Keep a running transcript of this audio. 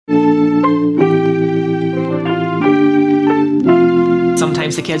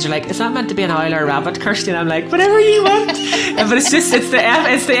sometimes the kids are like, is that meant to be an owl or a rabbit, Kirsty? And I'm like, whatever you want. But it's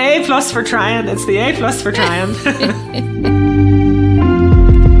the A plus for trying. It's the A plus for trying.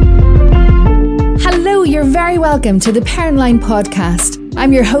 Hello, you're very welcome to the Parentline podcast.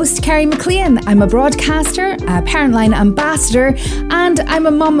 I'm your host, Kerry McLean. I'm a broadcaster, a Parentline ambassador, and I'm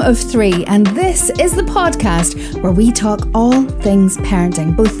a mum of 3. And this is the podcast where we talk all things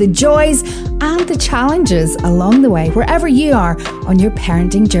parenting, both the joys and the challenges along the way, wherever you are on your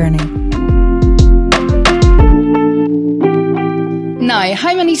parenting journey. Now,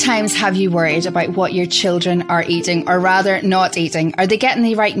 how many times have you worried about what your children are eating, or rather not eating? Are they getting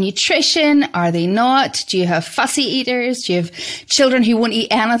the right nutrition? Are they not? Do you have fussy eaters? Do you have children who won't eat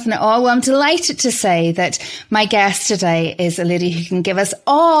anything at all? Well, I'm delighted to say that my guest today is a lady who can give us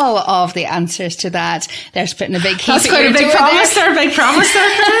all of the answers to that. There's putting a big key. That's quite a big promise there. Big promise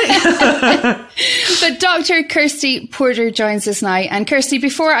there. But Dr. Kirsty Porter joins us now. And Kirsty,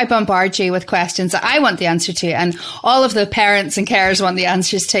 before I bombard you with questions that I want the answer to, and all of the parents and carers want the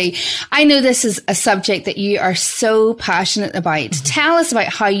answers to, I know this is a subject that you are so passionate about. Tell us about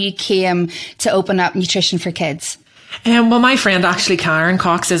how you came to open up Nutrition for Kids. Well, my friend actually, Karen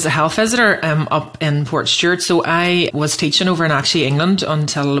Cox, is a health visitor up in Port Stewart. So I was teaching over in actually England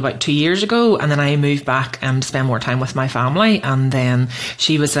until about 2 years ago, and then I moved back to spend more time with my family. And then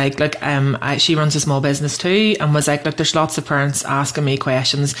she was like, look, she runs a small business too, and was like, look, there's lots of parents asking me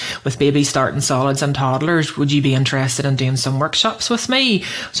questions with babies starting solids and toddlers. Would you be interested in doing some workshops with me?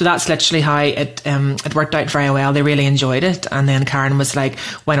 So that's literally how it worked out very well. They really enjoyed it. And then Karen was like,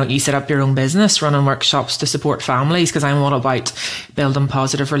 why don't you set up your own business running workshops to support families? Because I'm all about building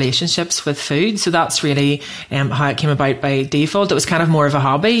positive relationships with food. So that's really how it came about by default. It was kind of more of a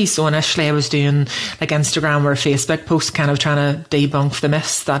hobby. So initially I was doing like Instagram or Facebook posts, kind of trying to debunk the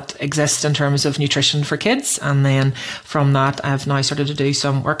myths that exist in terms of nutrition for kids. And then from that, I've now started to do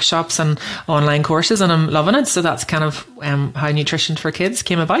some workshops and online courses, and I'm loving it. So that's kind of how Nutrition for Kids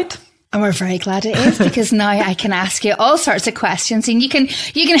came about. And we're very glad it is, because now I can ask you all sorts of questions, and you can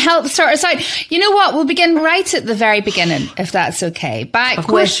help sort us out. You know what? We'll begin right at the very beginning, if that's okay. Back of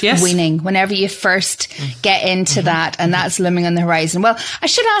course, with yes. Weaning, whenever you first get into that, and that's looming on the horizon. Well, I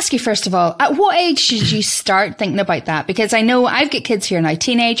should ask you first of all, at what age should you start thinking about that? Because I know I've got kids here now,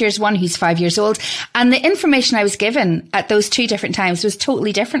 teenagers, one who's 5 years old, and the information I was given at those 2 different times was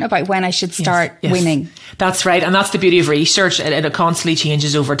totally different about when I should start weaning. That's right. And that's the beauty of research. It constantly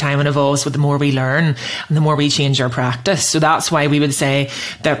changes over time and evolves with the more we learn and the more we change our practice. So that's why we would say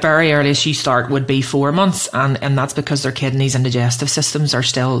that very earliest you start would be 4 months, and that's because their kidneys and digestive systems are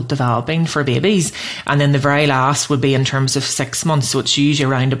still developing for babies. And then the very last would be in terms of 6 months. So it's usually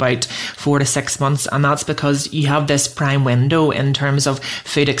around about 4 to 6 months, and that's because you have this prime window in terms of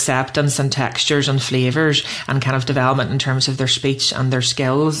food acceptance and textures and flavours and kind of development in terms of their speech and their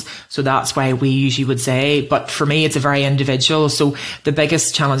skills. So that's why we usually would say, but for me it's a very individual. So the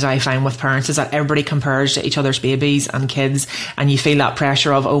biggest challenge I find with parents is that everybody compares to each other's babies and kids, and you feel that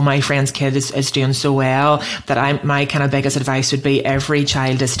pressure of, oh, my friend's kid is doing so well, that my kind of biggest advice would be every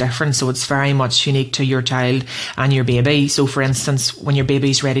child is different. So it's very much unique to your child and your baby. So for instance, when your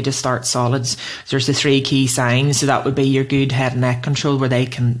baby's ready to start solids, there's the 3 key signs. So that would be your good head and neck control, where they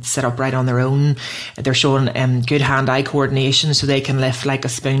can sit upright on their own. They're showing good hand-eye coordination, so they can lift like a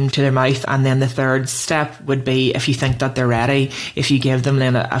spoon to their mouth. And then the third step would be, if you think that they're ready, if you give them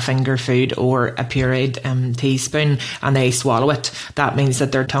then a finger food or a pureed teaspoon and they swallow it, that means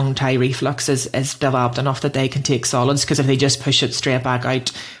that their tongue-tie reflux is developed enough that they can take solids. Because if they just push it straight back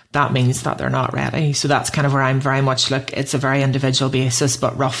out, that means that they're not ready. So that's kind of where I'm very much it's a very individual basis,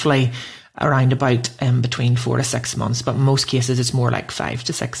 but roughly around about between 4 to 6 months. But in most cases it's more like 5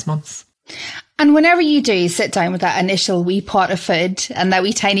 to 6 months. And whenever you do sit down with that initial wee pot of food and that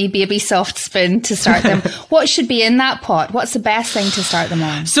wee tiny baby soft spoon to start them, what should be in that pot? What's the best thing to start them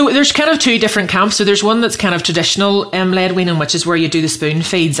on? So there's kind of 2 different camps. So there's one that's kind of traditional lead weaning, which is where you do the spoon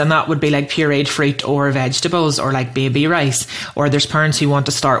feeds, and that would be like pureed fruit or vegetables or like baby rice. Or there's parents who want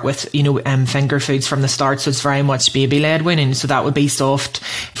to start with, finger foods from the start. So it's very much baby led weaning. So that would be soft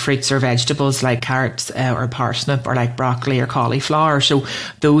fruits or vegetables like carrots or parsnip or like broccoli or cauliflower. So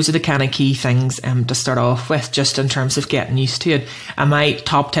those are the kind of key things to start off with, just in terms of getting used to it. And my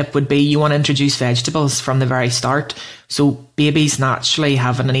top tip would be, you want to introduce vegetables from the very start. So babies naturally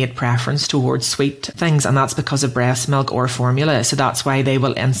have an innate preference towards sweet things, and that's because of breast milk or formula. So that's why they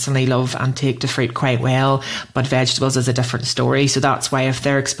will instantly love and take to fruit quite well, but vegetables is a different story. So that's why if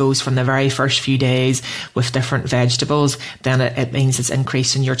they're exposed from the very first few days with different vegetables, then it means it's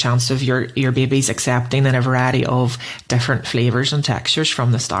increasing your chance of your babies accepting a variety of different flavours and textures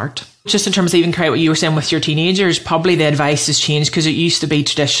from the start. Just in terms of even what you were saying with your teenagers, probably the advice has changed, because it used to be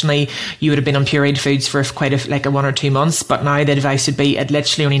traditionally you would have been on pureed foods for quite a 1 or 2 months, but now the advice would be it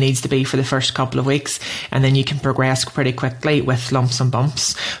literally only needs to be for the first couple of weeks, and then you can progress pretty quickly with lumps and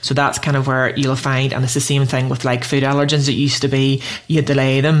bumps. So that's kind of where you'll find, and it's the same thing with like food allergens. It used to be you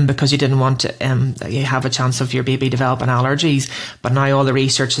delay them because you didn't want to you have a chance of your baby developing allergies, but now all the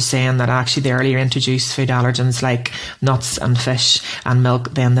research is saying that actually the earlier introduced food allergens like nuts and fish and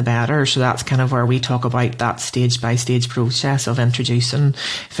milk, then the better. So that's kind of where we talk about that stage by stage process of introducing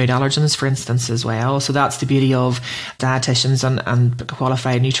food allergens, for instance, as well. So that's the beauty of dietitians and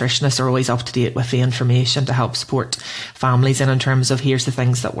qualified nutritionists are always up to date with the information to help support families in terms of here's the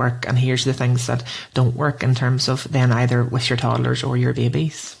things that work and here's the things that don't work in terms of then either with your toddlers or your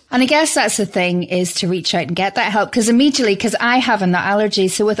babies. And I guess that's the thing, is to reach out and get that help. Because I have a nut allergy.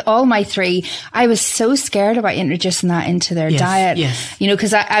 So with all my 3, I was so scared about introducing that into their diet. Yes. You know,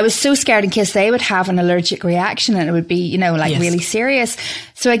 because I was so scared in case they would have an allergic reaction and it would be, you know, like really serious.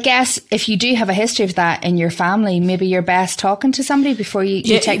 So I guess if you do have a history of that in your family, maybe you're best talking to somebody before you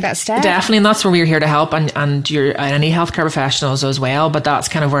take that step. Definitely. And that's where we're here to help, and any healthcare professionals as well. But that's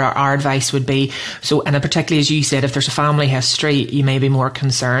kind of where our advice would be. So, and particularly as you said, if there's a family history, you may be more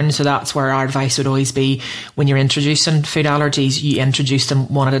concerned. So that's where our advice would always be, when you're introducing food allergies, you introduce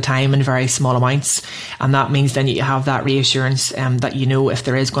them one at a time in very small amounts. And that means then you have that reassurance that you know if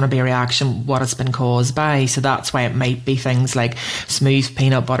there is going to be a reaction, what it's been caused by. So that's why it might be things like smooth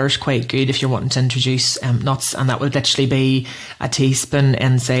peanut butter is quite good if you're wanting to introduce nuts, and that would literally be a teaspoon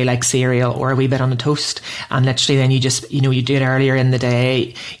in, say, like cereal or a wee bit on a toast. And literally then you just, you know, you do it earlier in the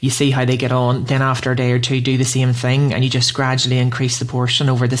day, you see how they get on, then after a day or two do the same thing, and you just gradually increase the portion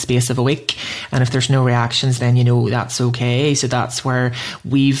over the space of a week. And if there's no reactions, then you know that's okay. So that's where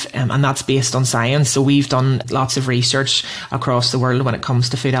we've and that's based on science. So we've done lots of research across the world when it comes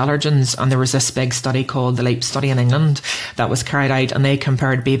to food allergens, and there was this big study called the LEAP study in England that was carried out, and they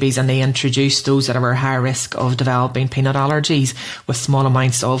compared babies and they introduced those that were high risk of developing peanut allergies with small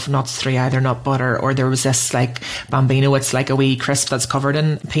amounts of nuts through either nut butter, or there was this like Bambino, it's like a wee crisp that's covered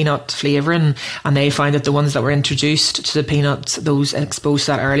in peanut flavouring, and they found that the ones that were introduced to the peanuts, those exposed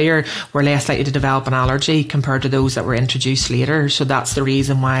to that earlier, were less likely to develop an allergy compared to those that were introduced later. So that's the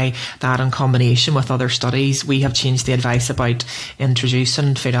reason why that, in combination with other studies, we have changed the advice about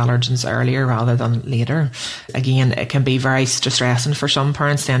introducing food allergens earlier rather than later. Again, it can be very distressing for some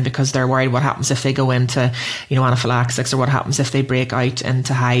parents then, because they're worried what happens if they go into, you know, anaphylaxis, or what happens if they break out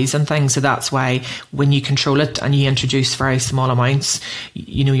into highs and things. So that's why when you control it and you introduce very small amounts,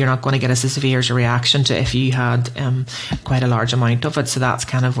 you know, you're not going to get as severe as a reaction to if you had quite a large amount of it. So that's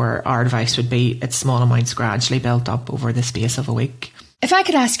kind of where our advice would be. It's small amounts gradually built up over the space of a week. If I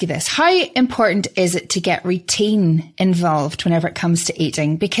could ask you this, how important is it to get routine involved whenever it comes to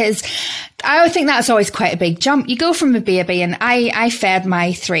eating? Because I would think that's always quite a big jump. You go from a baby, and I fed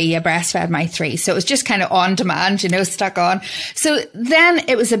my 3, I breastfed my 3. So it was just kind of on demand, you know, stuck on. So then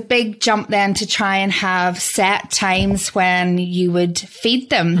it was a big jump then to try and have set times when you would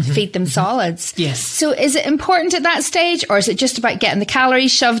feed them solids. Yes. So is it important at that stage, or is it just about getting the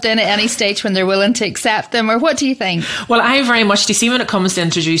calories shoved in at any stage when they're willing to accept them? Or what do you think? Well, I very much, do you see, when it comes to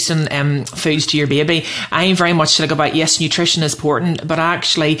introducing foods to your baby, I'm very much like about, yes, nutrition is important, but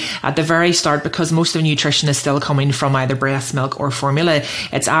actually at the very start, because most of the nutrition is still coming from either breast milk or formula,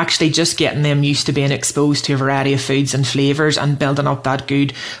 it's actually just getting them used to being exposed to a variety of foods and flavours and building up that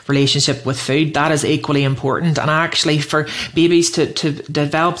good relationship with food. That is equally important. And actually for babies to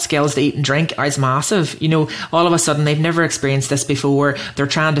develop skills to eat and drink is massive. You know, all of a sudden they've never experienced this before. They're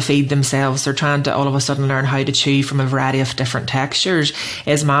trying to feed themselves. They're trying to all of a sudden learn how to chew from a variety of different textures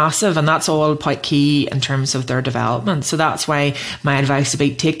is massive. And that's all quite key in terms of their development. So that's why my advice would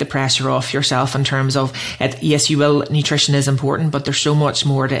be, take the pressure off yourself in terms of it. Yes, you will, nutrition is important, but there's so much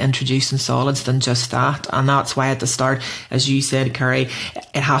more to introducing solids than just that. And that's why at the start, as you said, Kerry,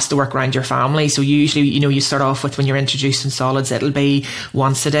 it has to work around your family. So usually, you know, you start off with, when you're introducing solids, it'll be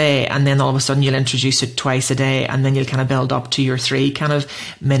once a day, and then all of a sudden you'll introduce it twice a day, and then you'll kind of build up to your 3 kind of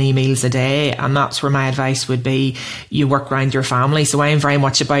mini meals a day. And that's where my advice would be, you work around your family. So I'm very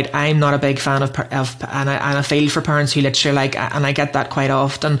much about, I'm not a big fan of and I feel for parents who literally like, and I get that quite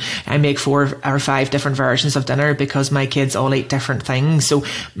often, I'm make 4 or 5 different versions of dinner because my kids all eat different things. So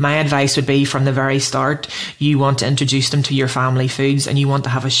my advice would be from the very start, you want to introduce them to your family foods and you want to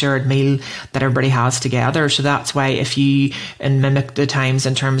have a shared meal that everybody has together. So that's why if you mimic the times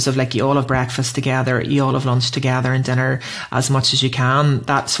in terms of like you all have breakfast together, you all have lunch together and dinner as much as you can,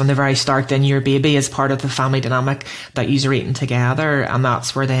 that's from the very start. Then your baby is part of the family dynamic that you're eating together, and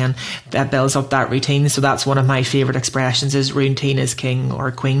that's where then that builds up that routine. So that's one of my favourite expressions, is routine is king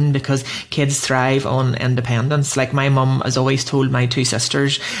or queen, because kids thrive on independence. Like my mum has always told my 2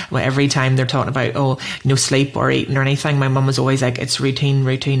 sisters, every time they're talking about sleep or eating or anything, my mum was always like, it's routine.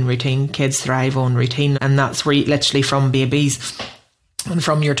 Kids thrive on routine. And that's where literally from babies and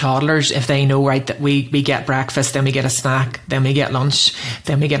from your toddlers, if they know, right, that we get breakfast, then we get a snack, then we get lunch,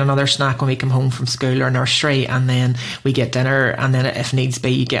 then we get another snack when we come home from school or nursery, and then we get dinner, and then if needs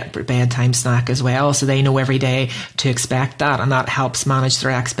be, you get bedtime snack as well. So they know every day to expect that, and that helps manage their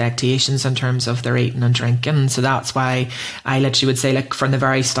expectations in terms of their eating and drinking. So that's why I literally would say, like, from the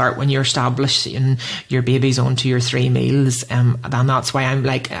very start, when you're establishing your babies onto your 3 meals, and that's why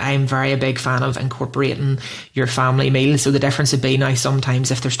I'm very a big fan of incorporating your family meals. So the difference would be, now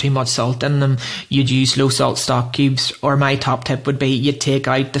sometimes if there's too much salt in them, you'd use low salt stock cubes, or my top tip would be you'd take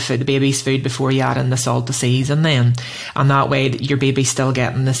out the baby's food before you add in the salt to season then, and that way your baby's still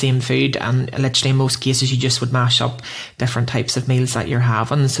getting the same food. And literally in most cases you just would mash up different types of meals that you're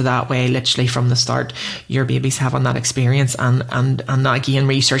having, so that way literally from the start your baby's having that experience. And again,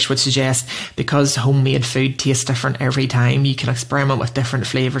 research would suggest, because homemade food tastes different every time, you can experiment with different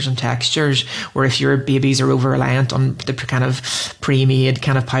flavours and textures, where if your babies are over reliant on the kind of pre-made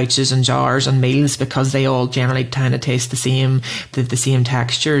kind of pouches and jars and meals, because they all generally kind of taste the same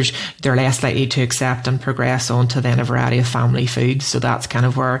textures, they're less likely to accept and progress on to then a variety of family foods. So that's kind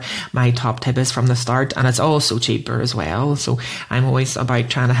of where my top tip is from the start, and it's also cheaper as well. So I'm always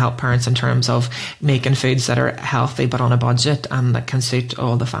about trying to help parents in terms of making foods that are healthy but on a budget and that can suit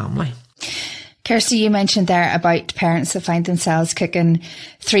all the family. Kirsty, you mentioned there about parents that find themselves cooking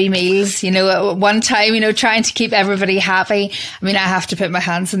 3 meals, at one time, trying to keep everybody happy. I mean, I have to put my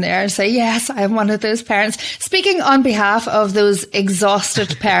hands in there and say, yes, I'm one of those parents. Speaking on behalf of those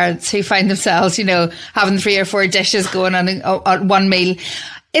exhausted parents who find themselves, having 3 or 4 dishes going on one meal,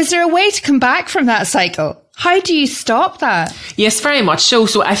 is there a way to come back from that cycle? How do you stop that? Yes, very much so.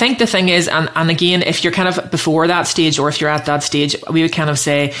 So I think the thing is, and again, if you're kind of before that stage or if you're at that stage, we would kind of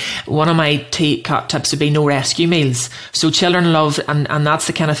say one of my tips would be no rescue meals. So children love, and that's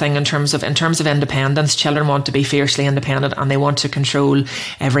the kind of thing in terms of independence, children want to be fiercely independent and they want to control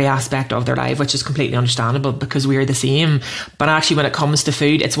every aspect of their life, which is completely understandable because we're the same. But actually when it comes to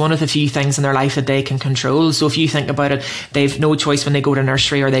food, it's one of the few things in their life that they can control. So if you think about it, they've no choice when they go to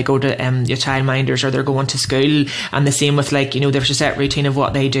nursery or they go to your childminders or they're going to school. And the same with there's a set routine of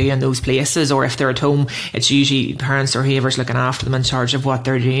what they do in those places, or if they're at home, it's usually parents or whoever's looking after them in charge of what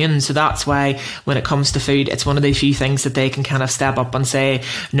they're doing. So that's why when it comes to food, it's one of the few things that they can kind of step up and say,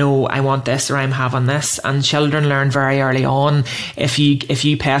 no, I want this, or I'm having this. And children learn very early on. If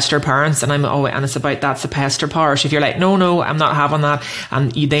you pester parents, and it's about, that's the pester power. So if you're like, no, I'm not having that,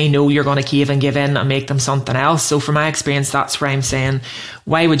 and they know you're going to cave and give in and make them something else. So from my experience, that's where I'm saying,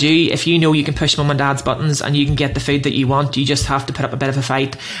 why would you, if you know you can push mum and dad's buttons and you can get the food that you want, you just have to put up a bit of a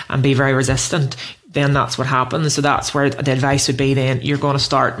fight and be very resistant, then that's what happens. So that's where the advice would be, then you're going to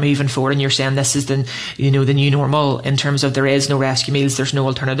start moving forward and you're saying this is the new normal, in terms of there is no rescue meals, there's no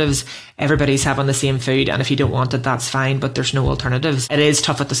alternatives, everybody's having the same food, and if you don't want it, that's fine, but there's no alternatives. It is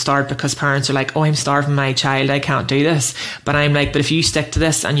tough at the start because parents are like, I'm starving my child, I can't do this. But I'm like, but if you stick to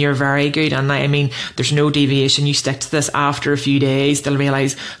this and you're very good, and I mean there's no deviation, you stick to this, after a few days they'll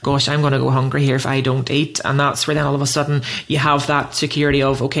realise, gosh, I'm going to go hungry here if I don't eat. And that's where then all of a sudden you have that security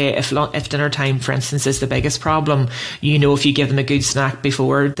of, okay, if dinner time, for instance, is the biggest problem, if you give them a good snack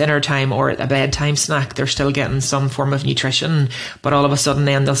before dinner time or a bedtime snack, they're still getting some form of nutrition. But all of a sudden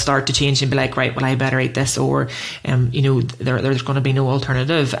then they'll start to change and be like, right, well, I better eat this, or there's going to be no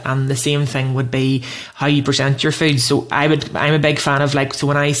alternative. And the same thing would be how you present your food. So I'm a big fan of so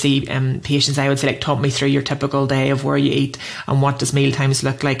when I see patients, I would say, talk me through your typical day of where you eat and what does meal times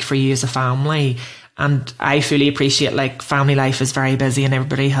look like for you as a family. And I fully appreciate family life is very busy and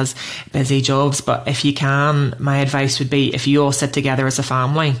everybody has busy jobs. But if you can, my advice would be, if you all sit together as a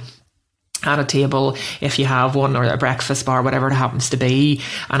family at a table, if you have one, or a breakfast bar, whatever it happens to be,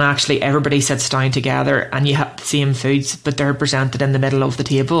 and actually everybody sits down together and you have the same foods, but they're presented in the middle of the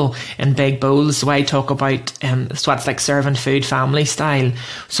table in big bowls. So I talk about so it's like serving food family style.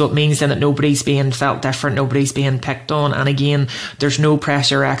 So it means then that nobody's being felt different, nobody's being picked on, and again, there's no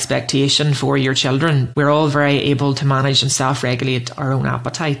pressure or expectation for your children. We're all very able to manage and self-regulate our own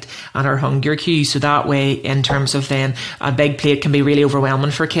appetite and our hunger cues. So that way, in terms of then, a big plate can be really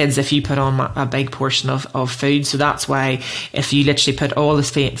overwhelming for kids if you put on a big portion of food. So that's why if you literally put all the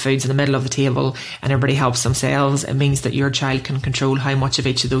foods in the middle of the table and everybody helps themselves, it means that your child can control how much of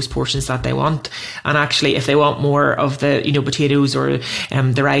each of those portions that they want. And actually, if they want more of the potatoes or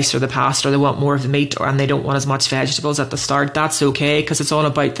the rice or the pasta, or they want more of the meat, and they don't want as much vegetables at the start, that's okay, because it's all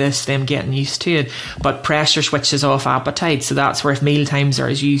about them getting used to it. But pressure switches off appetite. So that's where, if meal times are,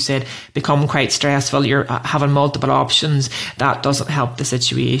 as you said, become quite stressful, you're having multiple options, that doesn't help the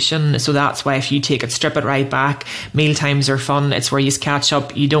situation. So that's why if you strip it right back, meal times are fun. It's where you catch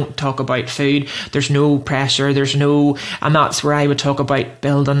up. You don't talk about food. There's no pressure. And that's where I would talk about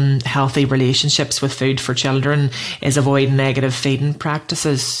building healthy relationships with food for children, is avoiding negative feeding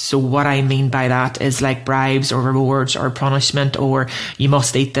practices. So what I mean by that is like bribes or rewards or punishment, or you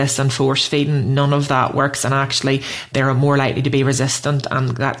must eat this, and force feeding. None of that works, and actually they're more likely to be resistant, and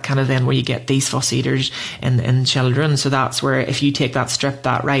that kind of then where you get these fuss eaters in children. So that's where, if you strip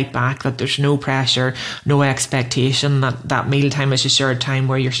that right back, that there's no pressure, no expectation, that mealtime is a shared time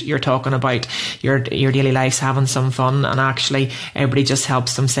where you're talking about your daily lives, having some fun, and actually everybody just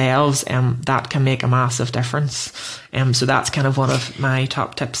helps themselves, that can make a massive difference. So that's kind of one of my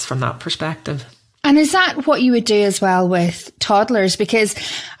top tips from that perspective. And is that what you would do as well with toddlers? Because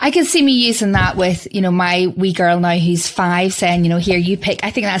I can see me using that with, my wee girl now who's 5, saying, here, you pick.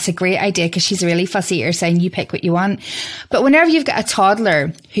 I think that's a great idea, because she's a really fussy eater, saying you pick what you want. But whenever you've got a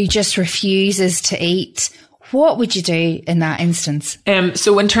toddler who just refuses to eat, what would you do in that instance?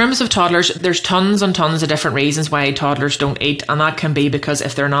 So in terms of toddlers, there's tons and tons of different reasons why toddlers don't eat. And that can be because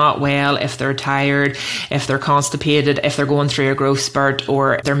if they're not well, if they're tired, if they're constipated, if they're going through a growth spurt,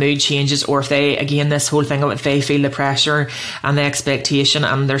 or their mood changes, or if they, again, this whole thing of if they feel the pressure and the expectation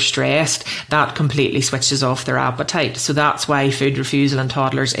and they're stressed, that completely switches off their appetite. So that's why food refusal in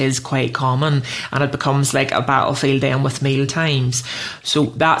toddlers is quite common, and it becomes like a battlefield then with meal times. So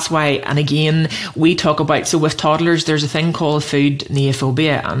that's why, and again, we talk about, so with toddlers, there's a thing called food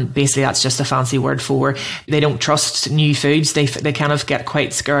neophobia, and basically that's just a fancy word for they don't trust new foods. They kind of get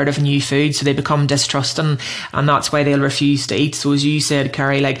quite scared of new food, so they become distrusting, and that's why they'll refuse to eat. So as you said,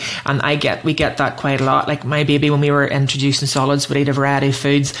 Carrie, and we get that quite a lot. Like my baby, when we were introducing solids, would eat a variety of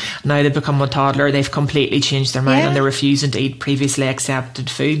foods. Now they've become a toddler, they've completely changed their mind, and they're refusing to eat previously accepted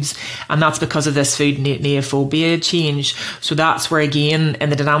foods, and that's because of this food neophobia change. So that's where, again,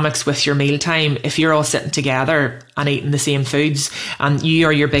 in the dynamics with your mealtime, if you're all sitting together and eating the same foods, and you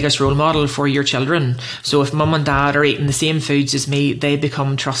are your biggest role model for your children. So if mum and dad are eating the same foods as me, they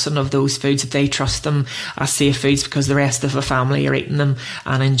become trusting of those foods, if they trust them as safe foods, because the rest of the family are eating them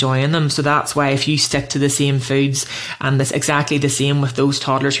and enjoying them. So that's why if you stick to the same foods, and it's exactly the same with those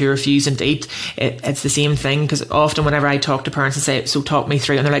toddlers who are refusing to eat, it's the same thing. Because often whenever I talk to parents and say, so talk me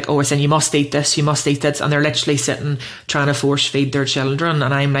through, and they're like, oh, we're saying you must eat this, you must eat this, and they're literally sitting trying to force feed their children.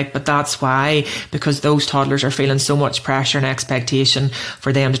 And I'm like, but that's why, because those toddlers are feeling so much pressure and expectation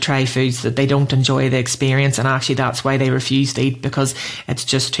for them to try foods that they don't enjoy the experience, and actually that's why they refuse to eat, because it's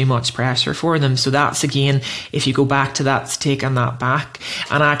just too much pressure for them. So that's, again, if you go back to that, taking that back.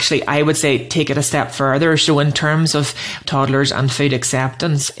 And actually I would say take it a step further. So in terms of toddlers and food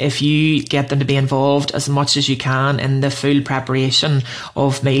acceptance, if you get them to be involved as much as you can in the full preparation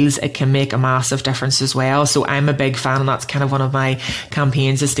of meals, it can make a massive difference as well. So I'm a big fan, and that's kind of one of my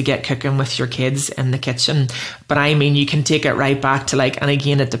campaigns, is to get cooking with your kids in the kitchen. But I mean, you can take it right back to and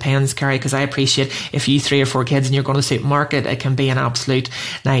again, it depends, Carrie, because I appreciate if you 3 or 4 kids and you're going to the supermarket, it can be an absolute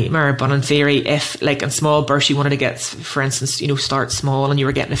nightmare. But in theory, if in small bursts you wanted to get, for instance, start small and you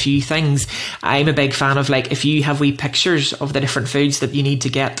were getting a few things, I'm a big fan of if you have wee pictures of the different foods that you need to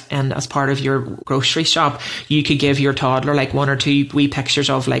get in as part of your grocery shop, you could give your toddler 1 or 2 wee pictures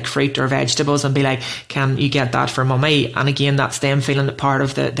of fruit or vegetables and be like, can you get that for mummy? And again, that's them feeling that part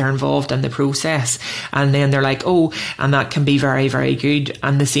of they're involved in the process. And then they're like, oh, and that can be very, very good.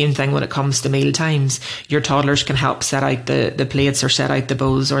 And the same thing when it comes to meal times, your toddlers can help set out the plates or set out the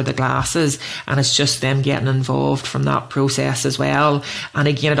bowls or the glasses, and it's just them getting involved from that process as well. And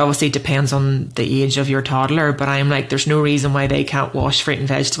again, it obviously depends on the age of your toddler, but I'm like, there's no reason why they can't wash fruit and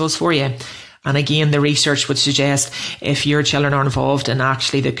vegetables for you. And again, the research would suggest if your children are involved in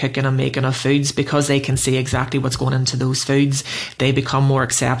actually the cooking and making of foods, because they can see exactly what's going into those foods, they become more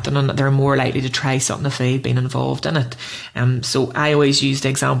accepting and they're more likely to try something if they've been involved in it. So I always use the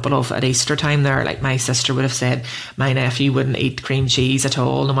example of at Easter time there, like my sister would have said, my nephew wouldn't eat cream cheese at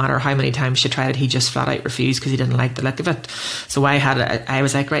all, no matter how many times she tried it, he just flat out refused because he didn't like the look of it. So I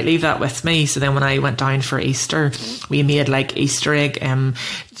was like, right, leave that with me. So then when I went down for Easter, we made like Easter egg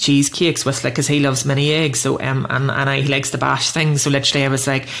cheesecakes with, like, because he loves mini eggs, so he likes to bash things, so literally I was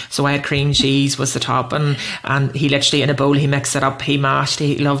like, so I had cream cheese was the topping, and he literally in a bowl he mixed it up, he mashed,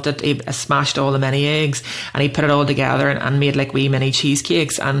 he loved it, he smashed all the mini eggs and he put it all together and made like wee mini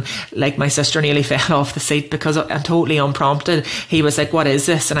cheesecakes. And like my sister nearly fell off the seat because totally unprompted he was like, what is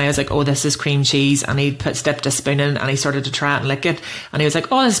this? And I was like, oh, this is cream cheese. And he dipped a spoon in and he started to try it and lick it, and he was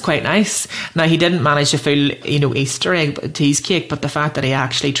like, oh, this is quite nice. Now he didn't manage a full Easter egg cheesecake, but the fact that he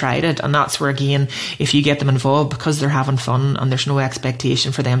actually tried it, and that's where again, if you get them involved, because they're having fun and there's no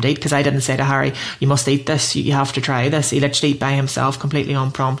expectation for them to eat, because I didn't say to Harry, you must eat this, you have to try this. He literally by himself, completely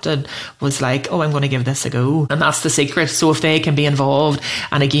unprompted, was like, oh, I'm going to give this a go. And that's the secret. So if they can be involved,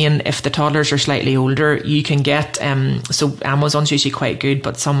 and again, if the toddlers are slightly older, you can get so Amazon's usually quite good,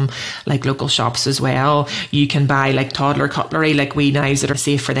 but some like local shops as well, you can buy like toddler cutlery, like wee knives that are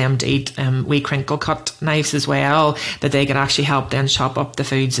safe for them to eat, wee crinkle cut knives as well, that they can actually help then chop up the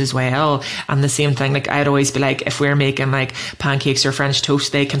foods as well. And the same thing, like I'd always be like, if we're making like pancakes or French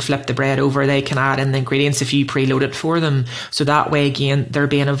toast, they can flip the bread over, they can add in the ingredients if you preload it for them. So that way again, they're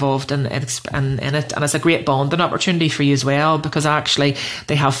being involved in it, and it's a great bonding opportunity for you as well, because actually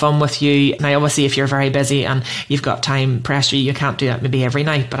they have fun with you. Now obviously if you're very busy and you've got time pressure, you can't do that maybe every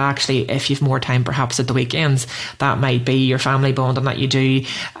night, but actually if you've more time perhaps at the weekends, that might be your family bonding that you do,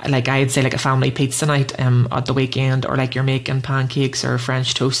 like I'd say like a family pizza night at the weekend, or like you're making pancakes or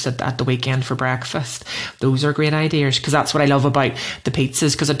French toast at the weekend for breakfast. Those are great ideas, because that's what I love about the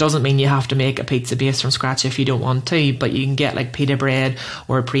pizzas, because it doesn't mean you have to make a pizza base from scratch if you don't want to, but you can get like pita bread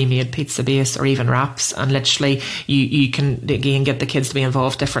or a pre-made pizza base or even wraps, and literally you can again get the kids to be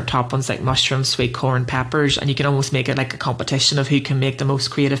involved, different toppings like mushrooms, sweet corn, peppers, and you can almost make it like a competition of who can make the most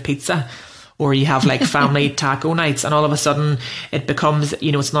creative pizza. Or you have like family taco nights, and all of a sudden it becomes,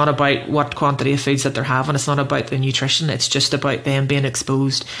 it's not about what quantity of foods that they're having, it's not about the nutrition, it's just about them being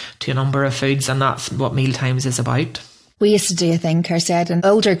exposed to a number of foods, and that's what meal times is about. We used to do a thing, Kirsty, I had an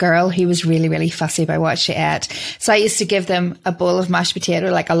older girl who was really, really fussy about what she ate. So I used to give them a bowl of mashed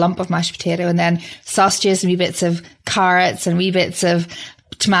potato, like a lump of mashed potato, and then sausages and wee bits of carrots and wee bits of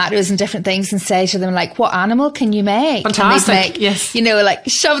tomatoes and different things, and say to them, like, what animal can you make? Fantastic. Yes. Like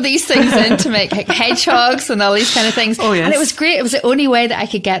shove these things in to make like hedgehogs and all these kind of things. Oh, yes. And it was great. It was the only way that I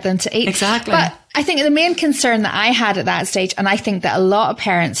could get them to eat. Exactly. But I think the main concern that I had at that stage, and I think that a lot of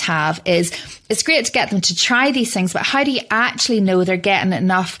parents have, is it's great to get them to try these things, but how do you actually know they're getting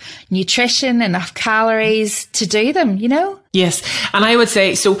enough nutrition, enough calories to do them, Yes. And I would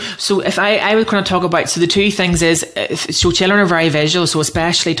say, so if I would kind of talk about, so the two things is, so children are very visual, so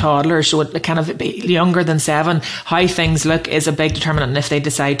especially toddlers, so kind of younger than 7, how things look is a big determinant if they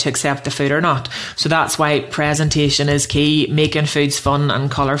decide to accept the food or not. So that's why presentation is key, making foods fun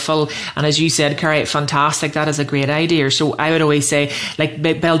and colourful. And as you said, Carrie, fantastic, that is a great idea. So I would always say, like,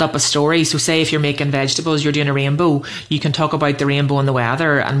 build up a story. So say if you're making vegetables, you're doing a rainbow, you can talk about the rainbow and the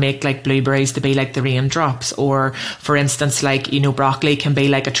weather and make like blueberries to be like the raindrops, or for instance, like, broccoli can be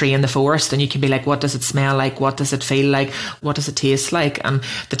like a tree in the forest, and you can be like, what does it smell like? What does it feel like? What does it taste like? And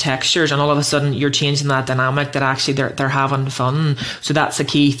the textures, and all of a sudden you're changing that dynamic that actually they're having fun. So that's a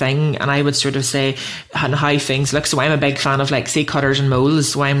key thing. And I would sort of say how things look. So I'm a big fan of like, say, cutters and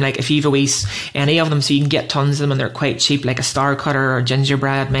molds. So I'm like, if you've any of them, so you can get tons of them and they're quite cheap, like a star cutter or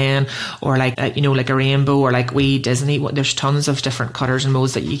gingerbread man, or like like a rainbow, or like wee Disney. There's tons of different cutters and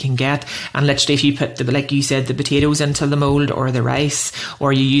molds that you can get. And literally if you put like you said, the potatoes into the mold, or the rice,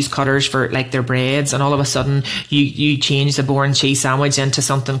 or you use cutters for like their breads, and all of a sudden you change the boring cheese sandwich into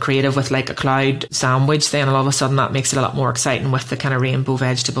something creative with like a cloud sandwich, then all of a sudden that makes it a lot more exciting with the kind of rainbow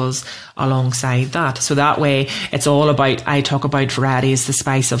vegetables alongside that. So that way it's all about, I talk about variety is the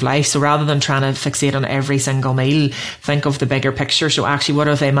spice of life. So rather than trying to fixate on every single meal, think of the bigger picture. So actually, what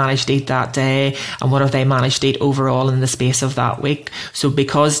have they managed to eat that day, and what have they managed to eat overall in the space of that week? So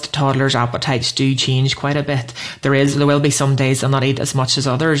because toddlers' appetites do change quite a bit, there will be some days they'll not eat as much as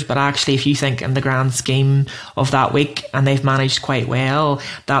others, but actually if you think in the grand scheme of that week and they've managed quite well,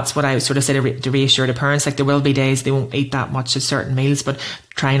 that's what I would sort of say to reassure the parents. Like, there will be days they won't eat that much at certain meals, but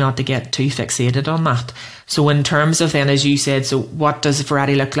try not to get too fixated on that. So in terms of then, as you said, so what does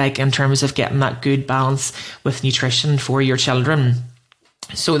variety look like in terms of getting that good balance with nutrition for your children?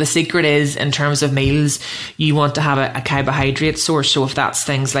 So the secret is, in terms of meals, you want to have a carbohydrate source. So if that's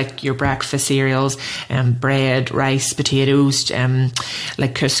things like your breakfast cereals, bread, rice, potatoes,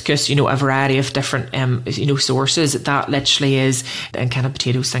 like couscous, a variety of different, sources, that literally is, and kind of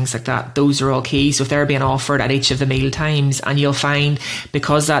potatoes, things like that. Those are all key. So if they're being offered at each of the meal times, and you'll find,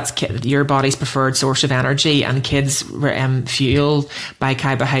 because that's your body's preferred source of energy, and kids fueled by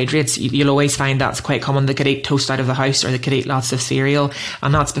carbohydrates, you'll always find that's quite common. They could eat toast out of the house, or they could eat lots of cereal.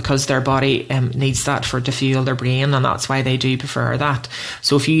 And that's because their body needs that to fuel their brain, and that's why they do prefer that.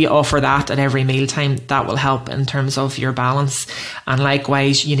 So if you offer that at every mealtime, that will help in terms of your balance. And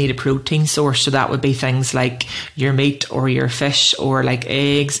likewise, you need a protein source. So that would be things like your meat, or your fish, or like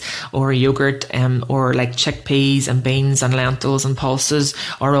eggs, or yogurt, or like chickpeas and beans and lentils and pulses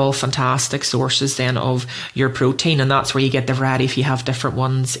are all fantastic sources then of your protein. And that's where you get the variety if you have different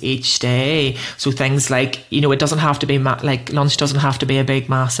ones each day. So things like, it doesn't have to be like lunch doesn't have to be a big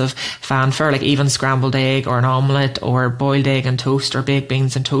massive fanfare. Like even scrambled egg or an omelette or boiled egg and toast or baked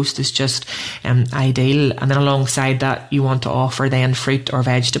beans and toast is just ideal. And then alongside that, you want to offer then fruit or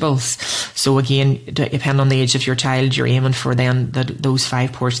vegetables. So again, depending on the age of your child, you're aiming for then those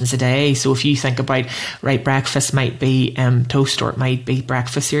 5 portions a day. So if you think about, right, breakfast might be toast, or it might be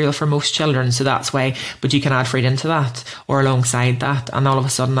breakfast cereal for most children. So that's why, but you can add fruit into that or alongside that, and all of a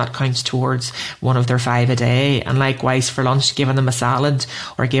sudden that counts towards one of their 5 a day. And likewise for lunch, giving them a salad,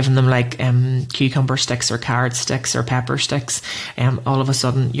 or giving them like cucumber sticks or carrot sticks or pepper sticks, all of a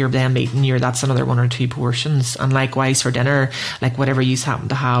sudden you're then eating that's another 1 or 2 portions. And likewise for dinner, like whatever you happen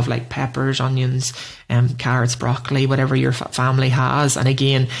to have, like peppers, onions, carrots, broccoli, whatever your family has. And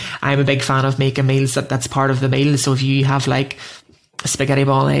again, I'm a big fan of making meals that's part of the meal. So if you have like spaghetti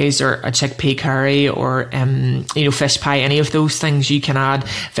bolognese or a chickpea curry or fish pie, any of those things, you can add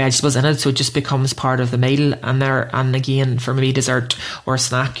vegetables in it, so it just becomes part of the meal. And again, for maybe dessert or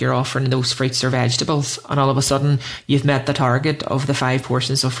snack, you're offering those fruits or vegetables, and all of a sudden you've met the target of the 5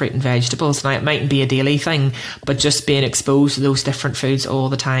 portions of fruit and vegetables. Now it mightn't be a daily thing, but just being exposed to those different foods all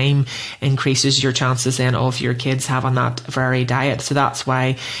the time increases your chances then of your kids having that varied diet. So that's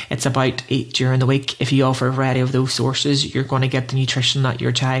why it's about eat during the week. If you offer a variety of those sources, you're going to get the nutrition that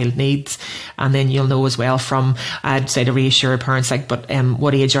your child needs. And then you'll know as well from, I'd say, to reassure parents, like, but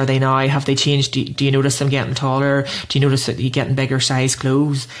what age are they now? Have they changed? Do you notice them getting taller? Do you notice that you're getting bigger size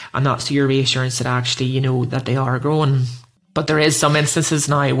clothes? And that's your reassurance that actually that they are growing. But there is some instances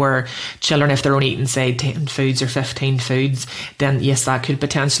now where children, if they're only eating, say, 10 foods or 15 foods, then yes, that could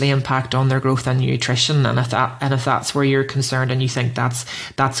potentially impact on their growth and nutrition. And if that's where you're concerned and you think that's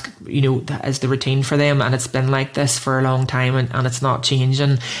that is the routine for them, and it's been like this for a long time and it's not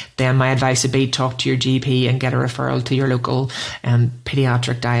changing, then my advice would be talk to your GP and get a referral to your local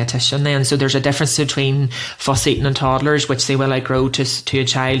paediatric dietitian then. So there's a difference between fuss eating in toddlers, which they will outgrow, to a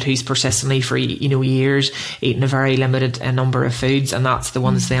child who's persistently for years eating a very limited number of foods, and that's the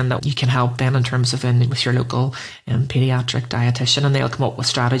ones then that you can help then in terms of with your local paediatric dietitian, and they'll come up with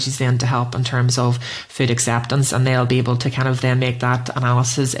strategies then to help in terms of food acceptance, and they'll be able to kind of then make that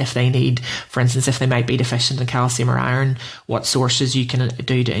analysis if they need, for instance, if they might be deficient in calcium or iron, what sources you can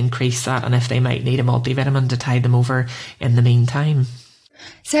do to increase that, and if they might need a multivitamin to tide them over in the meantime.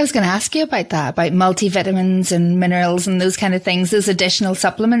 So I was going to ask you about that, about multivitamins and minerals and those kind of things, those additional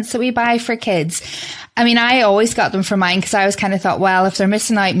supplements that we buy for kids. I mean, I always got them for mine because I always kind of thought, well, if they're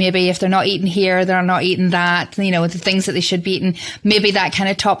missing out, maybe if they're not eating here, they're not eating that, the things that they should be eating, maybe that kind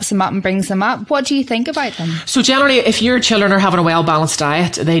of tops them up and brings them up. What do you think about them? So generally, if your children are having a well-balanced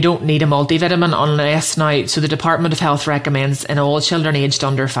diet, they don't need a multivitamin unless so the Department of Health recommends in all children aged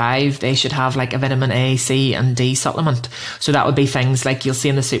under 5, they should have like a vitamin A, C and D supplement. So that would be things like you'll see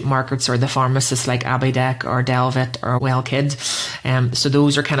in the supermarkets or the pharmacists like Abidec or Delvit or Well Kid. So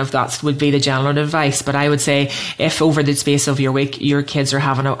those are that would be the general advice. But I would say if over the space of your week, your kids are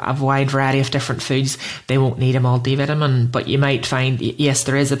having a wide variety of different foods, they won't need a multivitamin. But you might find, yes,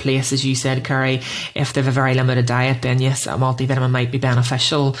 there is a place, as you said, Carrie, if they have a very limited diet, then yes, a multivitamin might be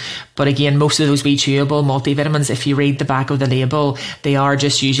beneficial. But again, most of those be chewable multivitamins. If you read the back of the label, they are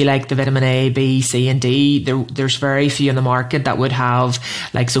just usually like the vitamin A, B, C and D. There's very few in the market that would have,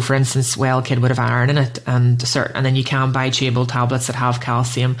 like, so for instance, Well Kid would have iron in it, and then you can buy chewable tablets that have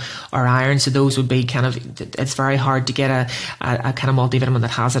calcium or iron. So those would be it's very hard to get a kind of multivitamin that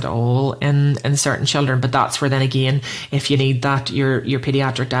has it all in certain children. But that's where then again, if you need that, your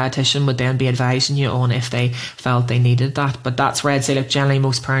paediatric dietitian would then be advising you on if they felt they needed that. But that's where I'd say, look, generally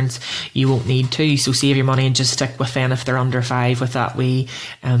most parents, you won't need to. So save your money and just stick with then, if they're under 5, with that wee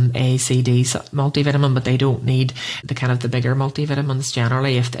A, C, D multivitamin, but they don't need the bigger multivitamins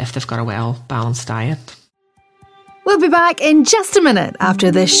generally if they've got a well balanced diet. We'll be back in just a minute after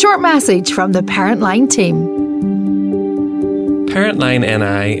this short message from the Parent Line team. Parent Line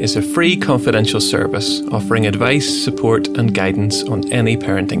NI is a free confidential service offering advice, support and guidance on any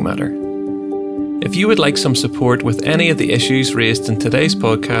parenting matter. If you would like some support with any of the issues raised in today's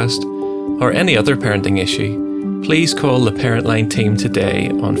podcast or any other parenting issue, please call the Parent Line team today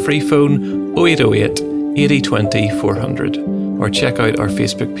on free phone 0808 8020 400 or check out our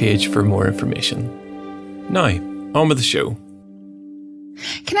Facebook page for more information. Now, on with the show.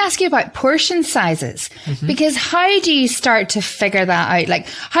 Can I ask you about portion sizes? Mm-hmm. Because how do you start to figure that out? Like,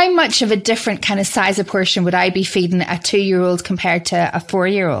 how much of a different kind of size of portion would I be feeding a 2-year-old compared to a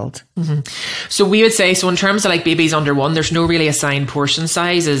 4-year-old? Mm-hmm. So we would say, so in terms of like babies under 1, there's no really assigned portion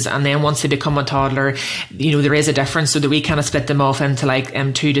sizes. And then once they become a toddler, there is a difference, so that we kind of split them off into like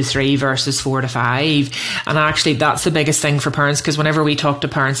 2 to 3 versus 4 to 5. And actually that's the biggest thing for parents, because whenever we talk to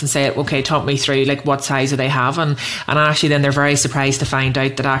parents and say, okay, talk me through like what size are they having, and actually then they're very surprised to find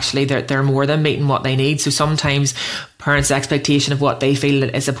out that actually they're more than meeting what they need. So sometimes parents' expectation of what they feel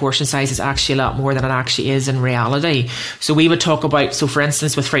is a portion size is actually a lot more than it actually is in reality. So we would talk about, so for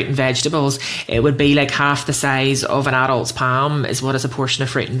instance with fruit and vegetables, it would be like half the size of an adult's palm is what is a portion of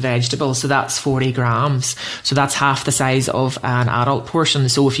fruit and vegetables. So that's 40 grams. So that's half the size of an adult portion.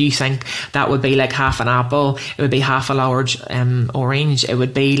 So if you think that would be like half an apple, it would be half a large orange, it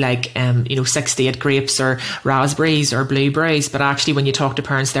would be like 68 grapes or raspberries or blueberries. But actually when you talk to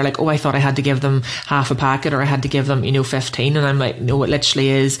parents, they're like, oh, I thought I had to give them half a packet, or I had to give them 15, and I'm like, no, it literally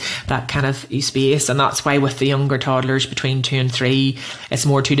is that kind of space. And that's why with the younger toddlers between 2 and 3, it's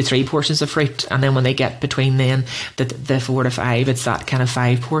more 2 to 3 portions of fruit, and then when they get between then the 4 to 5, it's that kind of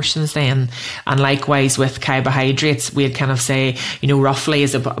 5 portions then. And likewise with carbohydrates, we'd kind of say, roughly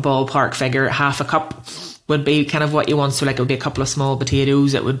as a ballpark figure, half a cup would be kind of what you want. So like it would be a couple of small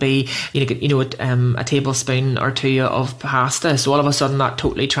potatoes, it would be a tablespoon or 2 of pasta. So all of a sudden that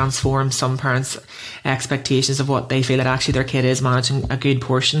totally transforms some parents' expectations of what they feel that actually their kid is managing a good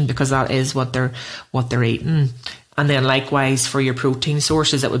portion, because that is what they're eating. And then likewise for your protein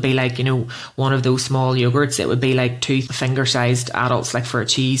sources, it would be like, one of those small yogurts, it would be like 2 finger-sized adults, like for a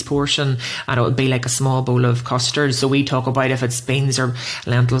cheese portion, and it would be like a small bowl of custard. So we talk about if it's beans or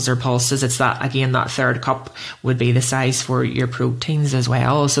lentils or pulses, it's that, again, that 3rd cup would be the size for your proteins as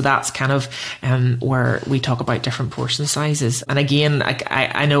well. So that's kind of where we talk about different portion sizes. And again,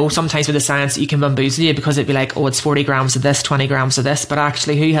 I know sometimes with the science you can bamboozle you, because it'd be like, oh, it's 40 grams of this, 20 grams of this, but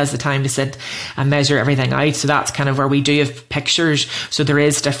actually who has the time to sit and measure everything out? So that's kind of where we do have pictures. So there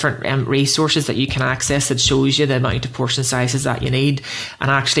is different resources that you can access that shows you the amount of portion sizes that you need. And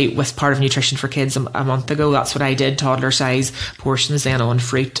actually with part of Nutrition for Kids a month ago, that's what I did, toddler size portions then on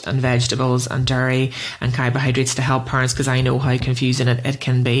fruit and vegetables and dairy and carbohydrates, to help parents, because I know how confusing it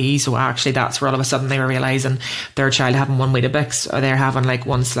can be. So actually that's where all of a sudden they were realising their child having 1 Weetabix, or they're having like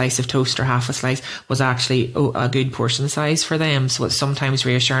 1 slice of toast or half a slice, was actually a good portion size for them. So it's sometimes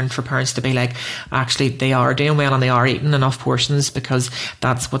reassuring for parents to be like, actually they are doing well and they are eating enough portions, because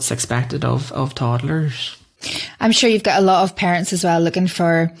that's what's expected of toddlers. I'm sure you've got a lot of parents as well looking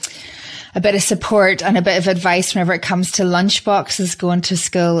for a bit of support and a bit of advice whenever it comes to lunch boxes going to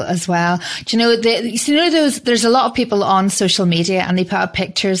school as well. Do you know, there's a lot of people on social media and they put up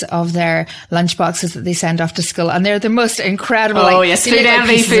pictures of their lunch boxes that they send off to school, and they're the most incredible. Oh, yes, food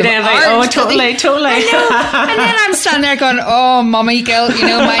envy. Oh, totally. And then I'm standing there going, oh, mummy guilt,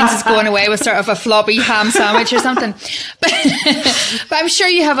 mine's is going away with sort of a floppy ham sandwich or something. But I'm sure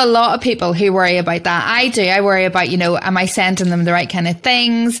you have a lot of people who worry about that. I do. I worry about, am I sending them the right kind of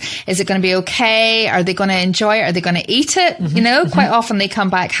things? Is it going to be okay? Are they going to enjoy it? Are they going to eat it? Mm-hmm. Quite often they come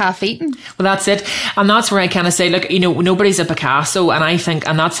back half eaten. Well, that's it. And that's where I kind of say, look, nobody's a Picasso. And I think,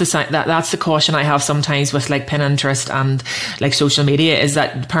 and that's the caution I have sometimes with like Pinterest and like social media, is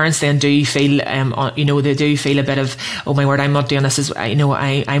that parents then do feel, they do feel a bit of, oh my word, I'm not doing this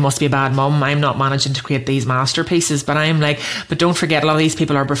I must be a bad mum. I'm not managing to create these masterpieces. But I'm like, but don't forget, a lot of these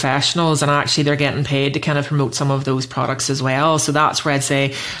people are professionals, and actually they're getting paid to kind of promote some of those products as well. So that's where I'd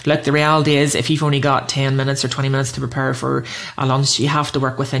say, look, the reality is, if you've only got 10 minutes or 20 minutes to prepare for a lunch, you have to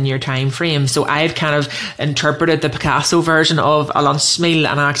work within your time frame. So I've kind of interpreted the Picasso version of a lunch meal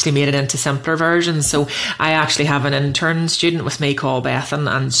and actually made it into simpler versions. So I actually have an intern student with me called Bethan,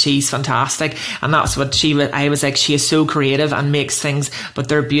 and she's fantastic. And that's what I was like, she is so creative and makes things, but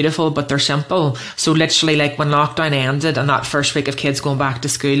they're beautiful, but they're simple. So literally, like when lockdown ended and that first week of kids going back to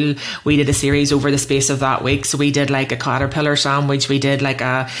school, we did a series over the space of that week. So we did like a caterpillar sandwich, we did like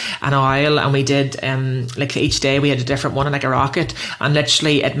an oil, and we did like each day we had a different one, like a rocket, and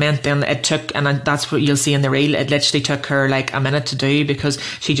literally it meant then it took, and that's what you'll see in the reel, it literally took her like a minute to do, because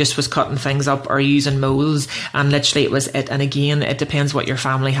she just was cutting things up or using molds, and literally it was it. And again, it depends what your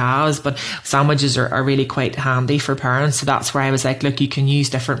family has, but sandwiches are really quite handy for parents. So that's where I was like, look, you can use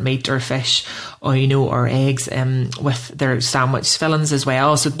different meat or fish or, you know, or eggs with their sandwich fillings as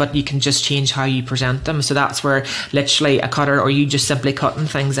well. So, but you can just change how you present them. So that's where literally a cutter, or you just simply cutting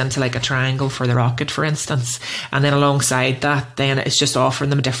things into like a triangle for the rocket, for instance. And then alongside that, then it's just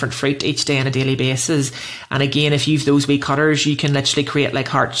offering them a different fruit each day on a daily basis. And again, if you've those wee cutters, you can literally create like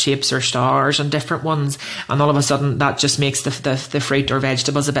heart shapes or stars and different ones. And all of a sudden that just makes the fruit or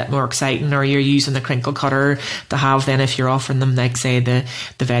vegetables a bit more exciting. Or you're using the crinkle cutter to have then, if you're offering them like say the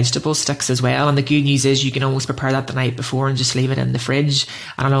vegetable sticks as well. And the good news is you can always prepare that the night before and just leave it in the fridge.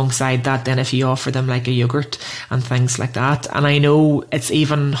 And alongside that, then if you offer them like a yogurt and things like that. And I know it's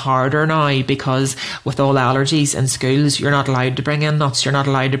even harder now because with all allergies in schools, you're not allowed to bring in nuts, you're not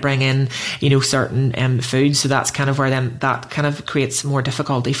allowed to bring in, you know, certain foods. So that's kind of where then that kind of creates more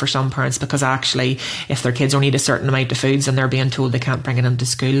difficulty for some parents, because actually if their kids only eat a certain amount of foods and they're being told they can't bring it into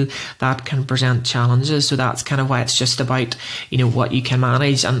school, that can present challenges. So that's kind of why it's just about, you know, what you can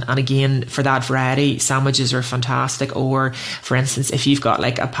manage. And again, for that variety, sandwiches are fantastic. Or for instance, if you've got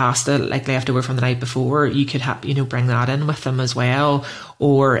like a pasta like leftover from the night before, you could have, you know, bring that in with them as well.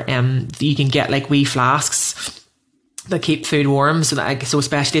 Or you can get like wee flasks that keep food warm, so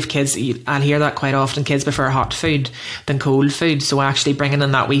especially if kids, I'll hear that quite often, kids prefer hot food than cold food. So actually bringing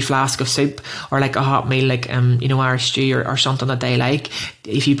in that wee flask of soup or like a hot meal, like you know, Irish stew or something that they like,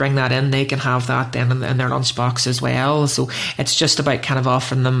 if you bring that in, they can have that then in their lunchbox as well. So it's just about kind of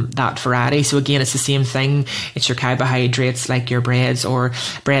offering them that variety. So again, it's the same thing. It's your carbohydrates like your breads or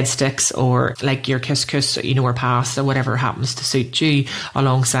breadsticks or like your couscous, you know, or pasta, whatever happens to suit you,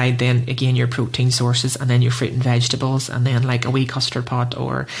 alongside then again your protein sources, and then your fruit and vegetables, and then like a wee custard pot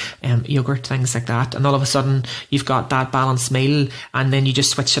or yogurt, things like that. And all of a sudden you've got that balanced meal, and then you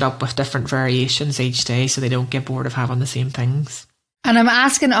just switch it up with different variations each day so they don't get bored of having the same things. And I'm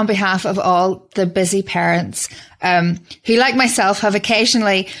asking on behalf of all the busy parents who, like myself, have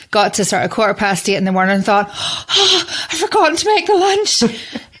occasionally got to sort of 8:15 in the morning and thought, oh, I've forgotten to make the lunch.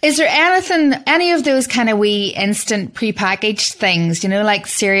 Is there any of those kind of wee instant prepackaged things, you know, like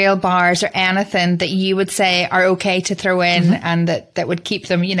cereal bars or anything that you would say are okay to throw in and that would keep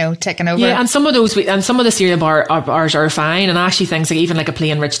them, you know, ticking over? Yeah, and some of the cereal bars are fine. And actually things like even like a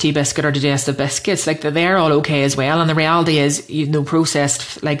plain rich tea biscuit or digestive biscuits, like they're all okay as well. And the reality is, you know,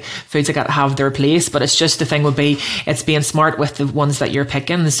 processed like foods like that have their place, but it's just the thing would be, it's being smart with the ones that you're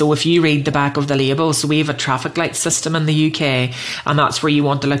picking. So if you read the back of the label, so we have a traffic light system in the UK, and that's where you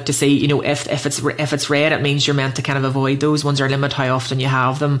want to look to see, you know, if it's red, it means you're meant to kind of avoid those ones or limit how often you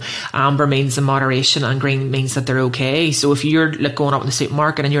have them. Amber means in moderation, and green means that they're okay. So if you're like going up in the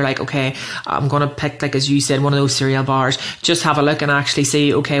supermarket and you're like, okay, I'm going to pick, like as you said, one of those cereal bars, just have a look and actually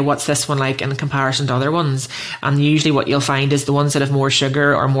see, okay, what's this one like in comparison to other ones? And usually what you'll find is the ones that have more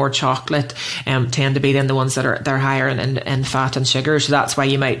sugar or more chocolate tend to be then the ones that are higher in fat and sugar. So that's why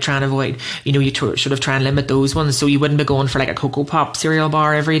you might try and avoid, you know, you sort of try and limit those ones. So you wouldn't be going for like a Cocoa Pop cereal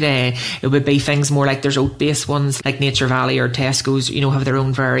bar every day. It would be things more like there's oat based ones like Nature Valley or Tesco's, you know, have their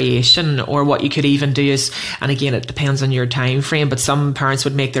own variation. Or what you could even do is, and again it depends on your time frame, but some parents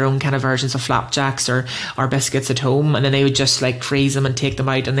would make their own kind of versions of flapjacks or biscuits at home, and then they would just like freeze them and take them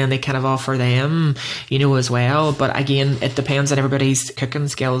out, and then they kind of offer them, you know, as well. But again, it depends on everybody's cooking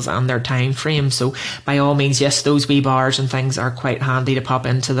skills and their time frame. So by all means, yes, those wee bars and things are quite handy to pop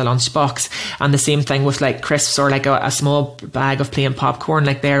into the lunchbox. And the same thing with like crisps or like a small bag of plain popcorn,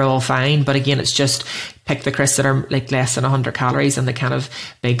 like they're all fine. But again, it's just pick the crisps that are like less than 100 calories and the kind of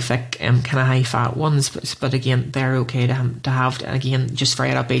big, thick, kind of high fat ones. But again, they're okay to have. And again, just fry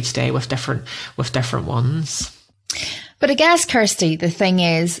it up each day with different ones. But I guess, Kirsty, the thing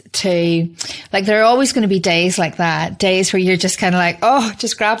is like, there are always going to be days like that, days where you're just kind of like, oh,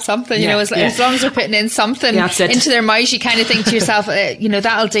 just grab something, you know, as long as they're putting in something into their mouth, you kind of think to yourself, you know,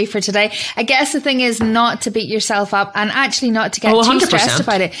 that'll do for today. I guess the thing is not to beat yourself up and actually not to get too stressed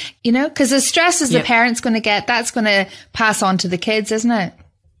about it, you know, because as stressed as the parent's going to get, that's going to pass on to the kids, isn't it?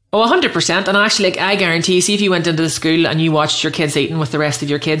 Oh, 100%. And actually, like, I guarantee you, see, if you went into the school and you watched your kids eating with the rest of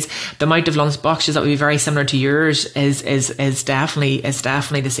your kids, the amount of lunch boxes that would be very similar to yours is definitely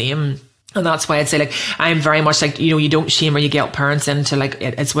the same. And that's why I'd say, like, I'm very much like, you don't shame or you guilt parents into, like,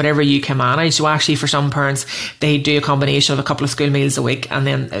 it's whatever you can manage. So actually for some parents, they do a combination of a couple of school meals a week and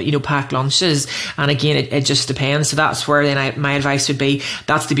then, pack lunches. And again, it just depends. So that's where then my advice would be,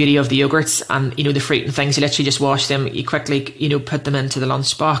 that's the beauty of the yogurts and, the fruit and things. You literally just wash them, you quickly, put them into the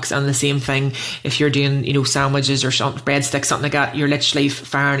lunchbox. And the same thing, if you're doing, sandwiches or breadsticks, something like that, you're literally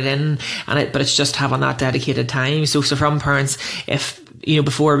firing it in but it's just having that dedicated time. So from parents, if,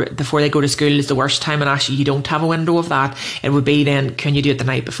 before they go to school is the worst time and actually you don't have a window of that, it would be then, can you do it the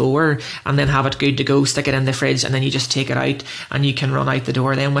night before and then have it good to go, stick it in the fridge, and then you just take it out and you can run out the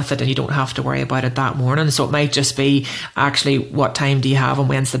door then with it and you don't have to worry about it that morning. So it might just be actually what time do you have and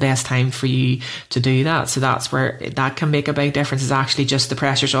when's the best time for you to do that. So that's where that can make a big difference, is actually just the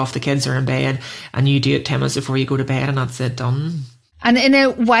pressure's off, the kids are in bed and you do it 10 minutes before you go to bed and that's it, done. And in a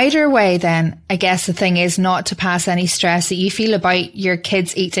wider way then, I guess the thing is not to pass any stress that you feel about your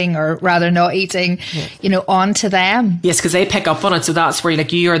kids eating or rather not eating, on to them. Yes, because they pick up on it. So that's where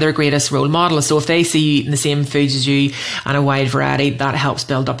you are their greatest role model. So if they see you eating the same foods as you and a wide variety, that helps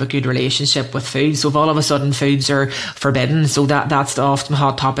build up a good relationship with food. So if all of a sudden foods are forbidden, so that's the often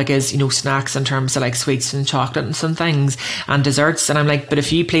hot topic is, snacks in terms of like sweets and chocolate and some things and desserts. And I'm like, but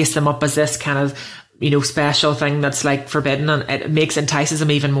if you place them up as this kind of special thing that's like forbidden, and it entices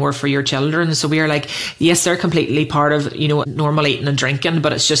them even more for your children. So we are like, yes, they're completely part of, normal eating and drinking,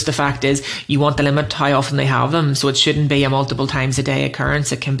 but it's just the fact is you want to limit how often they have them. So it shouldn't be a multiple times a day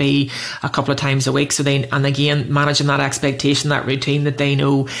occurrence. It can be a couple of times a week. So and again, managing that expectation, that routine that they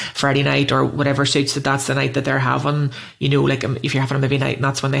know Friday night or whatever suits that's the night that they're having, like if you're having a movie night and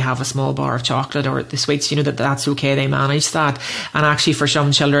that's when they have a small bar of chocolate or the sweets, that's okay. They manage that. And actually for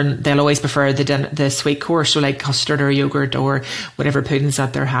some children, they'll always prefer the sweet course, so like custard or yogurt or whatever puddings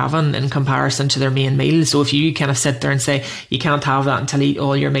that they're having in comparison to their main meal. So if you kind of sit there and say you can't have that until you eat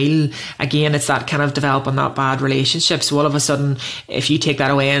all your meal, again, it's that kind of developing that bad relationship. So all of a sudden, if you take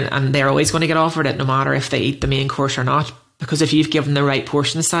that away and they're always going to get offered it no matter if they eat the main course or not, because if you've given the right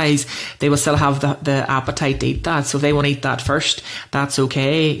portion size, they will still have the appetite to eat that. So if they want to eat that first, that's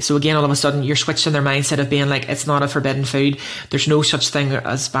okay. So again, all of a sudden, you're switching their mindset of being like, it's not a forbidden food. There's no such thing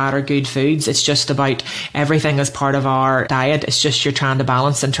as bad or good foods. It's just about everything as part of our diet. It's just you're trying to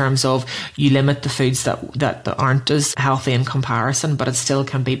balance in terms of you limit the foods that aren't as healthy in comparison, but it still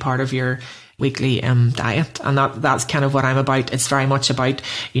can be part of your weekly diet. And that's kind of what I'm about. It's very much about,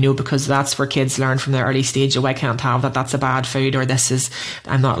 because that's where kids learn from their early stage, I can't have that, that's a bad food, or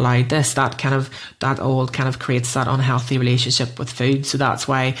I'm not allowed this. That all kind of creates that unhealthy relationship with food. So that's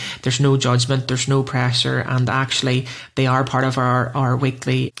why there's no judgment, there's no pressure, and actually they are part of our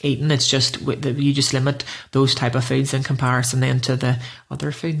weekly eating. It's just you just limit those type of foods in comparison then to the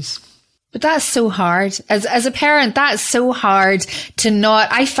other foods. But that's so hard. As a parent, that's so hard to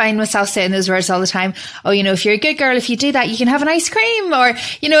not, I find myself saying those words all the time. Oh, if you're a good girl, if you do that, you can have an ice cream. Or,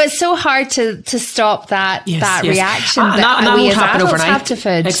 it's so hard to stop that reaction that won't happen overnight. Have to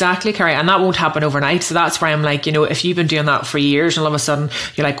food. Exactly, Carrie. And that won't happen overnight. So that's where I'm like, if you've been doing that for years and all of a sudden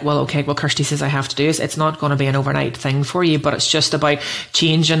you're like, well, okay, Kirsty says I have to do this. It's not going to be an overnight thing for you, but it's just about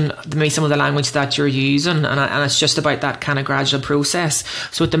changing maybe some of the language that you're using. And it's just about that kind of gradual process.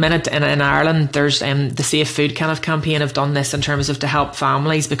 So at the minute in Ireland, there's the Safe Food kind of campaign have done this in terms of to help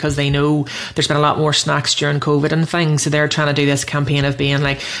families, because they know there's been a lot more snacks during COVID and things. So they're trying to do this campaign of being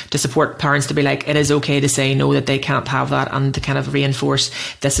like, to support parents to be like, it is okay to say no, that they can't have that, and to kind of reinforce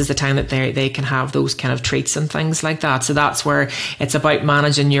this is the time that they can have those kind of treats and things like that. So that's where it's about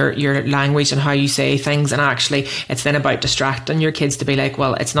managing your language and how you say things. And actually it's then about distracting your kids to be like,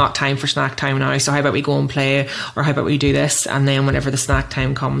 well, it's not time for snack time now, so how about we go and play, or how about we do this? And then whenever the snack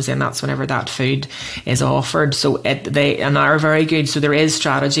time comes in, that's whenever that food is offered. So they are very good. So there is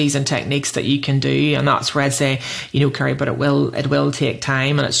strategies and techniques that you can do, and that's where I'd say, Carrie, but it will take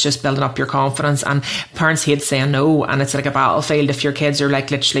time, and it's just building up your confidence. And parents hate saying no, and it's like a battlefield if your kids are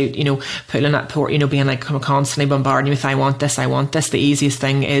like literally, pulling at port, being like constantly bombarding you with I want this. The easiest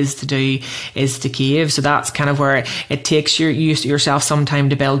thing is to cave. So that's kind of where it takes yourself some time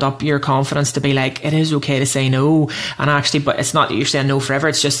to build up your confidence to be like, it is okay to say no. And actually, but it's not that you're saying no forever.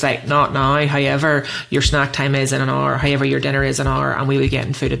 It's just like, not now. However, your snack time is in an hour. However, your dinner is an hour, and we will be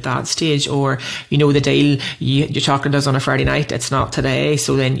getting food at that stage. Or, the deal, your chocolate is on a Friday night. It's not today.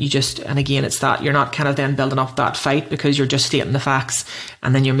 So then and again, it's that you're not kind of then building up that fight, because you're just stating the facts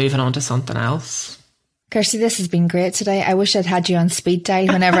and then you're moving on to something else. Kirsty, this has been great today. I wish I'd had you on speed dial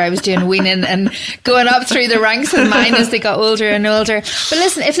whenever I was doing weaning and going up through the ranks with mine as they got older and older. But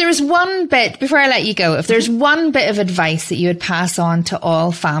listen, if there was one bit, before I let you go, if there's one bit of advice that you would pass on to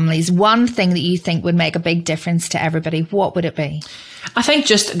all families, one thing that you think would make a big difference to everybody, what would it be? I think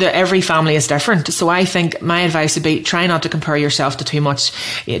just that every family is different. So I think my advice would be try not to compare yourself to too much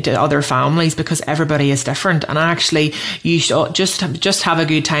to other families, because everybody is different. And actually you should just have a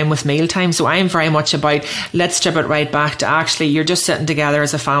good time with mealtime. So I'm very much about, let's strip it right back to actually you're just sitting together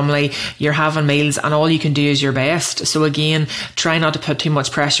as a family, you're having meals, and all you can do is your best. So again, try not to put too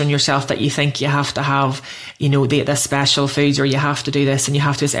much pressure on yourself that you think you have to have, the special foods, or you have to do this and you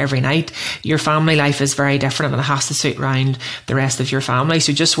have to do this every night. Your family life is very different, and it has to suit around the rest of your family.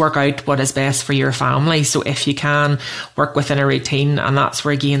 So just work out what is best for your family. So if you can work within a routine, and that's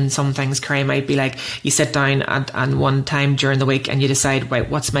where again some things, Carrie, might be like you sit down and one time during the week and you decide, right,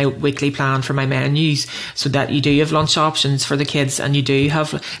 what's my weekly plan for my menus, so that you do have lunch options for the kids and you do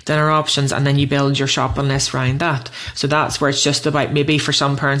have dinner options, and then you build your shopping list around that. So that's where it's just about, maybe for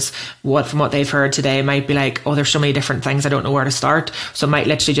some parents, from what they've heard today, might be like, oh, there's so many different things, I don't know where to start. So it might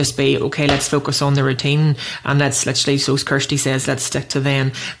literally just be, okay, let's focus on the routine, and let's literally, so as Kirsty says, let's stick to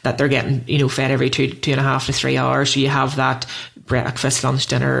then that they're getting fed every 2.5 to 3 hours. So you have that breakfast, lunch,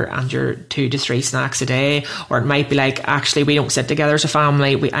 dinner, and your 2 to 3 snacks a day. Or it might be like, actually we don't sit together as a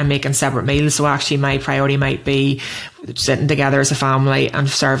family, I'm making separate meals, so actually my priority might be sitting together as a family and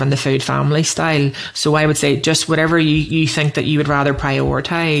serving the food family style. So I would say just whatever you think that you would rather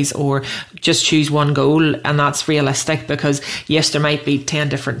prioritise, or just choose one goal, and that's realistic, because yes, there might be 10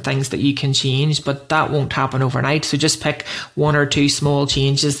 different things that you can change, but that won't happen overnight. So just pick 1 or 2 small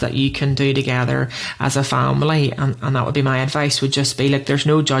changes that you can do together as a family, and that would be my advice, would just be like, there's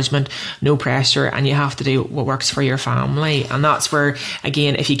no judgment, no pressure, and you have to do what works for your family. And that's where,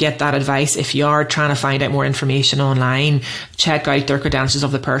 again, if you get that advice, if you are trying to find out more information online, check out their credentials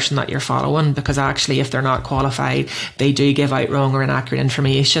of the person that you're following, because actually if they're not qualified, they do give out wrong or inaccurate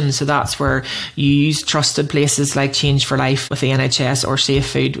information. So that's where you use trusted places like Change for Life with the NHS, or Safe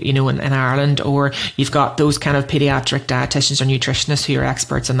Food, in Ireland, or you've got those kind of paediatric dietitians or nutritionists who are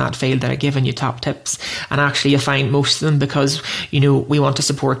experts in that field that are giving you top tips. And actually you find most of them, because we want to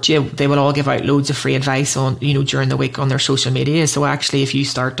support you, they will all give out loads of free advice on during the week on their social media. So actually if you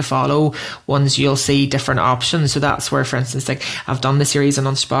start to follow ones, you'll see different options. So that's where, for instance, like I've done the series on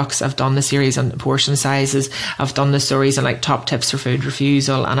lunchbox, I've done the series on portion sizes, I've done the series on like top tips for food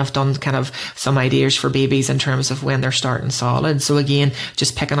refusal, and I've done kind of some ideas for babies in terms of when they're starting solid. So again,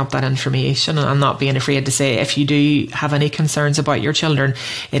 just picking up that information and not being afraid to say, if you do have any concerns about your children,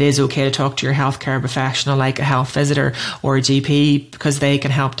 it is okay to talk to your healthcare professional, like a health visitor or a GP, because they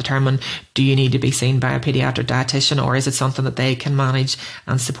can help determine, do you need to be seen by a paediatric dietitian, or is it something that they can manage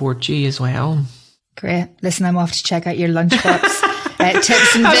and support you as well? Great. Listen, I'm off to check out your lunchbox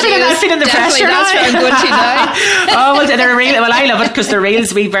tips and videos. I'm feeling the pressure. That's where I'm going to now. I love it, because the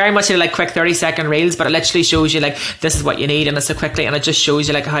reels, we very much do like quick 30-second reels, but it literally shows you like, this is what you need, and it's so quickly, and it just shows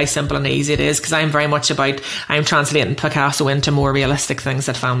you like how simple and easy it is, because I'm very much about, I'm translating Picasso into more realistic things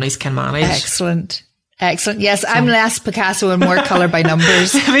that families can manage. Excellent. Yes, I'm less Picasso and more colour by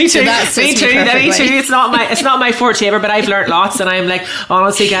numbers. Me too. So me too. It's not my forte ever, but I've learnt lots, and I'm like,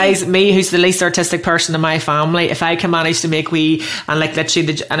 honestly, guys, me, who's the least artistic person in my family, if I can manage to make and like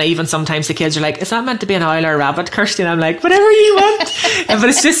literally, and even sometimes the kids are like, is that meant to be an owl or a rabbit, Kirsty? And I'm like, whatever you want. But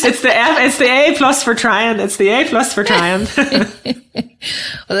it's the A+ for trying. It's the A+ for trying.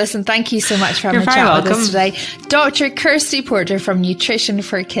 Well, listen, thank you so much for having a chat with us today. Dr. Kirsty Porter from Nutrition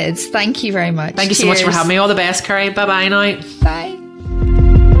for Kids. Thank you very much. Thank you so much for having me. All the best, Carrie. Bye-bye now. Bye.